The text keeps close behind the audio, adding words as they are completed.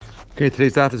Okay,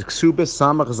 today's daf is Ksubas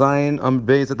Samach Zayin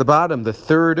Beis at the bottom, the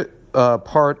third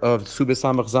part of Ksubas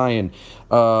Samach Zayin.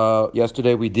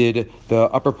 Yesterday we did the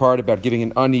upper part about giving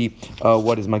an ani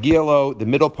what is Magielo. The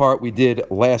middle part we did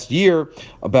last year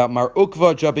about Mar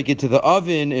Ukva jumping into the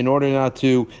oven in order not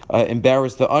to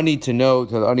embarrass the ani, so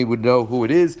the ani would know who it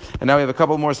is. And now we have a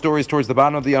couple more stories towards the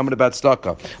bottom of the Amud about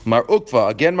Staka. Mar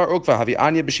Ukva, Havi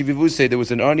Anya B'Shivivuse, there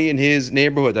was an ani in his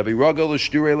neighborhood. Rabbi Rosner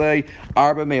Shturele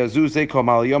Arba Me'azuze Kol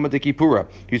Maliyoma de Kippura.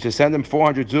 He used to send them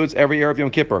 400 zuz every Erev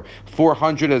Yom Kippur.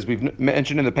 400, as we've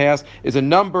mentioned in the past, is a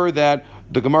number that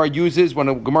the Gemara uses when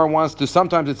a Gemara wants to.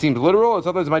 Sometimes it seems literal, and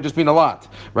sometimes it might just mean a lot,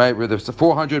 right? Where there's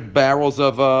 400 barrels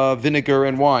of vinegar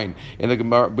and wine in the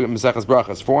Gemara Maseches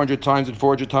Brachas. 400 times and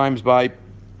 400 times by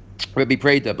Rabbi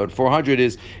Preda, but 400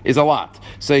 is a lot.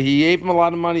 So he gave him a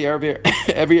lot of money every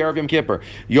Erev Yom Kippur.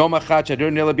 Yom Achad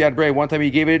Shadur Nila Biad Brei. One time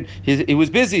he gave it. He was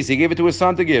busy, so he gave it to his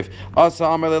son to give. Asa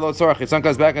Amar Leilo Tzorach. His son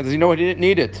comes back and says, "You know what? He didn't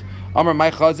need it." Amar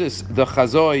my chazis the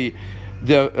chazoi.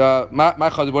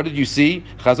 What did you see?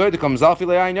 I saw they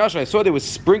were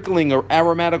sprinkling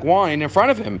aromatic wine in front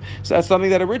of him. So that's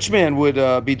something that a rich man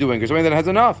would be doing, or something that has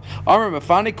enough.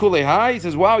 He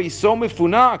says, wow, he's so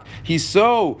mifunak, he's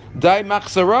so dai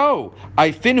machsaro.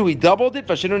 I finu, he doubled it,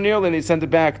 and he sent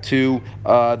it back to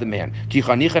the man.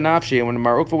 When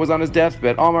Mar Ukva was on his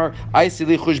deathbed, Amar,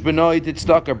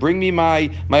 bring me my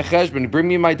cheshbon, bring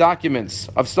me my documents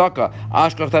of staka.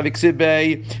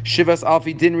 Shivas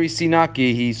alfi dinri sinak.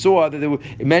 He saw that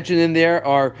it mentioned in there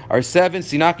are 7.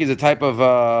 Sinaki is a type of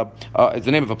it's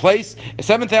the name of a place.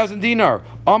 7,000 dinar.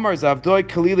 Amar zavdoi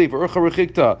kalili v'urcha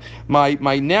rechikta. My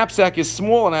knapsack is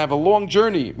small and I have a long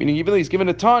journey. Meaning, even though he's given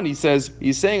a ton, he's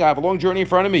saying I have a long journey in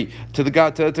front of me to the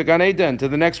to Gan Eden, to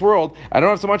the next world. I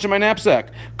don't have so much in my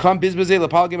knapsack. Come bizbazei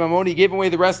lepalgim amoni. He gave away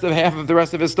half of the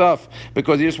rest of his stuff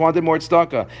because he just wanted more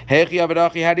tzedakah. Hechi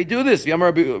avadachi. How did he do this?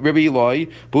 V'yamar Rabbi Eloi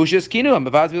bushas kinu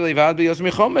amavad v'levad v'yos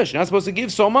michomesh. You're not supposed to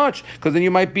give so much because then you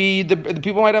might be the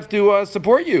people might have to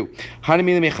support you.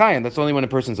 That's only when a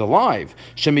person's alive.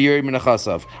 But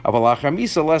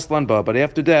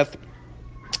after death,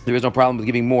 there is no problem with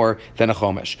giving more than a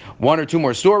chomesh. 1 or 2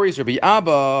 more stories. Rabbi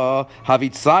Abba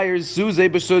Havit Sayers Suze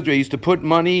Besudre used to put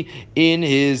money in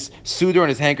his suder, on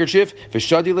his handkerchief,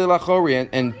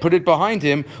 and put it behind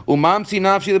him,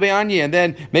 and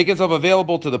then make himself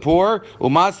available to the poor.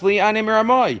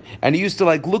 And he used to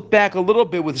look back a little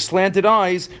bit with slanted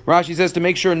eyes. Rashi says to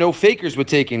make sure no fakers were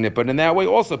taking it, but in that way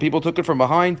also people took it from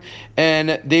behind,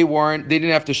 and they didn't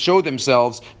have to show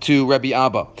themselves to Rabbi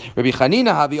Abba. Rabbi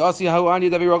Chanina Havi Asi Ha'ani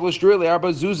every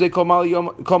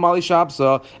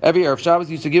Erev Shabbos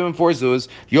he used to give him 4 zuz.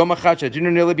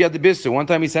 One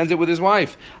time he sends it with his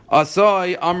wife.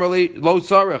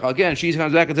 Again, she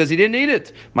comes back and says he didn't need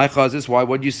it. My chazis, why?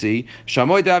 What do you see?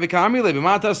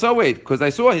 Because I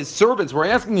saw his servants were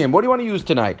asking him, what do you want to use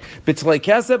tonight? You want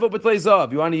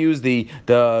to use the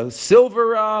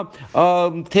silver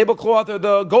tablecloth or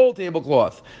the gold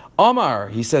tablecloth? Omar,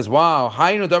 he says, wow,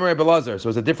 Haynu Damar Belazar. So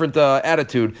it's a different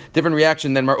attitude, different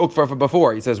reaction than Mar Ukva from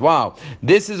before. He says, wow,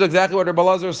 this is exactly what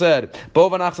Belazar said.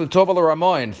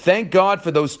 Thank God for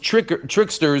those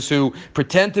tricksters who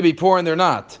pretend to be poor and they're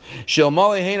not.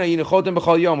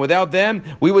 Without them,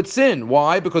 we would sin.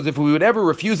 Why? Because if we would ever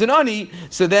refuse an ani,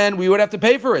 so then we would have to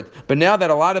pay for it. But now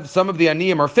that some of the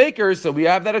aniyim are fakers, so we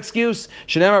have that excuse.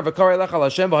 The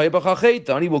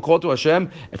ani will call to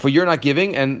Hashem for you're not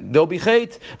giving, and they'll be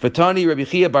chait. Tani Rabbi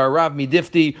Chia bar Rav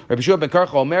Midifti Rabbi Shua ben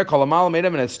Karcha Omer Kol Amal made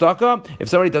him in tzedakah. If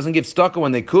somebody doesn't give tzedakah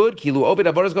when they could, Kilu Obed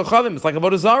Avodas Gochavim. It's like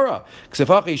Avodah Zara.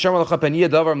 Ksefach Yishar Malacha Peniya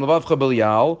Davar Mlavav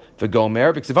Belial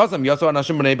V'Gomer V'Ksefazam Yaso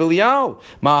Anashim Bnei Belial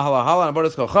Ma Halahala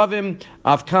Avodas Gochavim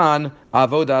Avkan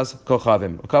Avodas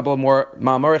Gochavim. A couple of more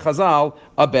Ma'amari Chazal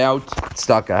about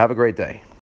tzedakah. Have a great day.